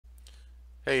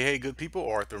Hey, good people,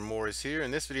 Arthur Morris here.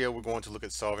 In this video, we're going to look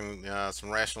at solving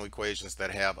some rational equations that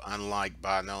have unlike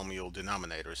binomial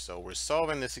denominators. So we're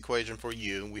solving this equation for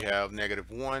u. We have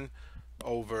negative 1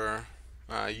 over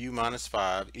u minus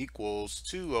 5 equals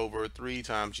 2 over 3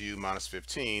 times u minus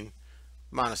 15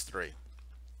 minus 3.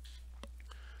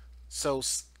 So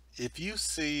if you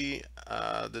see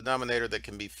a denominator that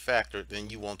can be factored,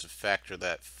 then you want to factor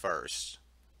that first.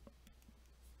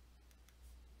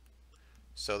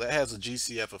 So that has a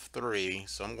GCF of 3,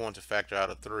 so I'm going to factor out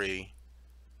a 3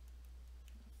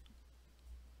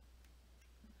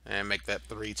 and make that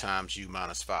 3 times u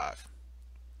minus 5.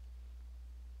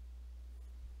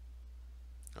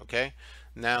 Okay,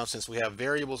 now since we have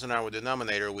variables in our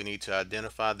denominator, we need to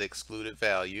identify the excluded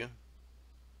value.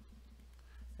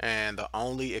 And the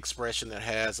only expression that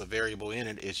has a variable in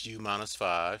it is u minus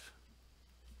 5.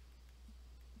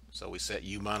 So we set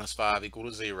u minus 5 equal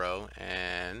to 0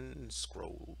 and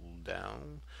scroll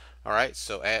down. All right,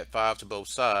 so add 5 to both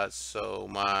sides. So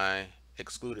my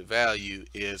excluded value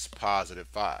is positive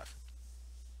 5.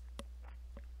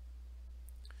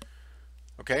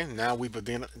 Okay, now we've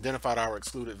identified our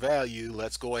excluded value.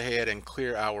 Let's go ahead and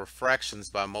clear our fractions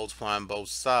by multiplying both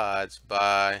sides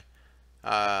by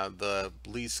the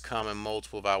least common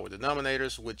multiple of our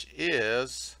denominators, which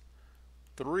is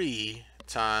 3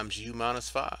 times u minus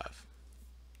 5.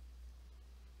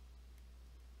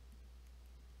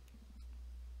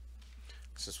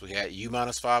 Since we had u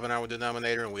minus 5 in our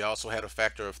denominator and we also had a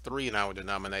factor of 3 in our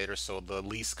denominator, so the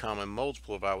least common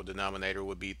multiple of our denominator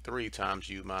would be 3 times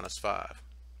u minus 5.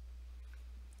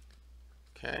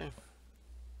 Okay,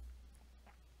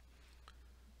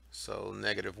 so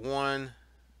negative 1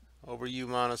 over u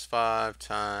minus 5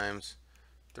 times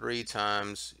 3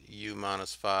 times u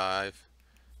minus 5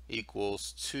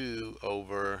 equals 2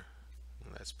 over,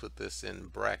 let's put this in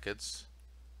brackets,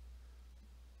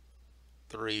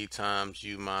 3 times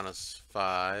u minus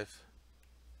 5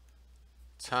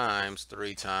 times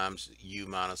 3 times u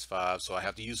minus 5. So I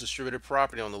have to use distributive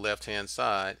property on the left hand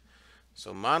side.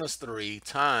 So minus 3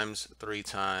 times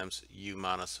u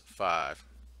minus 5.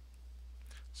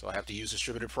 So I have to use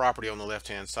distributive property on the left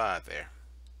hand side there.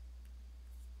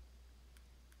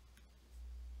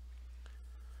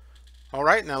 All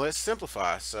right, now let's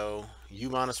simplify. So u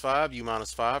minus 5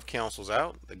 cancels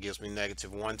out. That gives me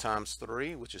negative 1 times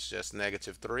 3, which is just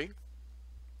negative 3.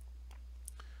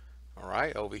 All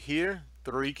right, over here,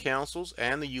 3 cancels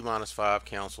and the u minus 5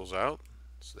 cancels out.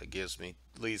 So that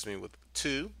leaves me with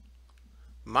 2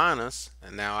 minus,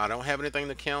 and now I don't have anything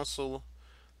to cancel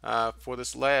for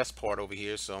this last part over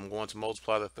here, so I'm going to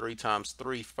multiply the 3 times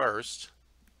 3 first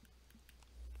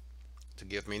to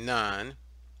give me 9,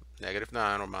 negative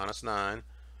 9 or minus 9.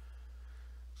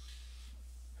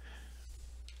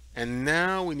 And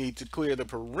now we need to clear the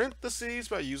parentheses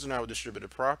by using our distributive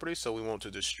property, so we want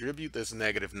to distribute this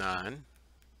negative 9.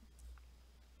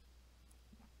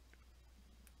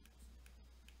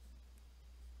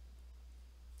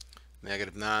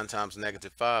 Negative 9 times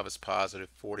negative 5 is positive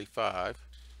 45.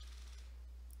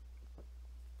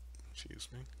 Excuse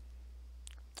me.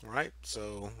 All right,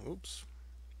 so, oops.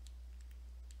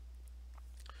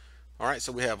 All right,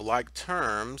 so we have like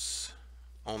terms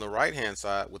on the right-hand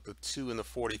side with the 2 and the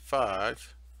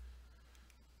 45.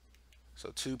 So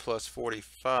 2 plus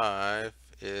 45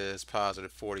 is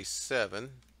positive 47.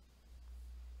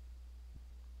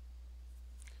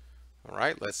 All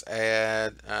right, let's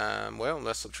add,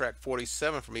 let's subtract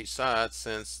 47 from each side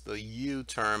since the u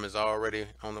term is already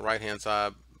on the right-hand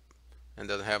side and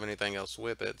doesn't have anything else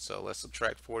with it. So let's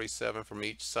subtract 47 from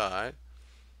each side.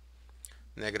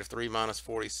 Negative 3 minus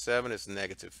 47 is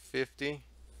negative 50.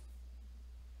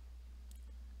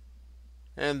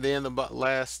 And then the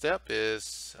last step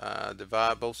is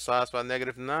divide both sides by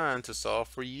negative 9 to solve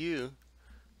for u.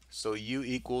 So u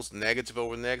equals negative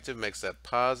over negative makes that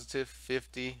positive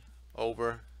 50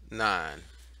 over 9.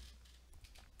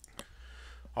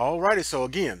 Alrighty, so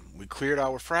again, we cleared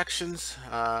our fractions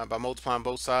by multiplying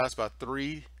both sides by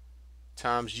 3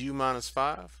 times u minus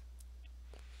 5.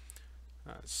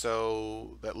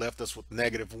 So that left us with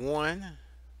negative 1,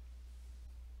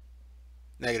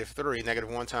 negative 3. Negative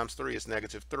 1 times 3 is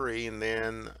negative 3, and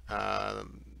then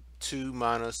 2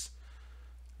 minus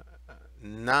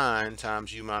 9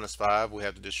 times u minus 5. We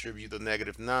have to distribute the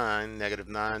negative 9. Negative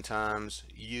 9 times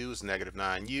u is negative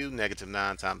 9u. Negative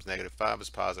 9 times negative 5 is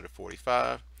positive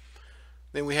 45.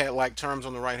 Then we had like terms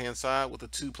on the right hand side with the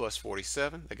 2 plus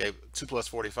 47. That gave 2 plus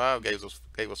 45 gave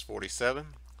us 47.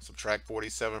 Subtract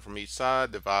 47 from each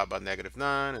side, divide by negative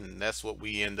 9, and that's what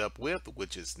we end up with,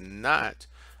 which is not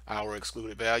our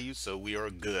excluded value, so we are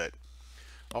good.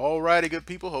 Alrighty, good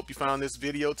people. Hope you found this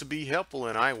video to be helpful,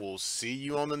 and I will see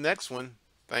you on the next one.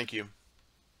 Thank you.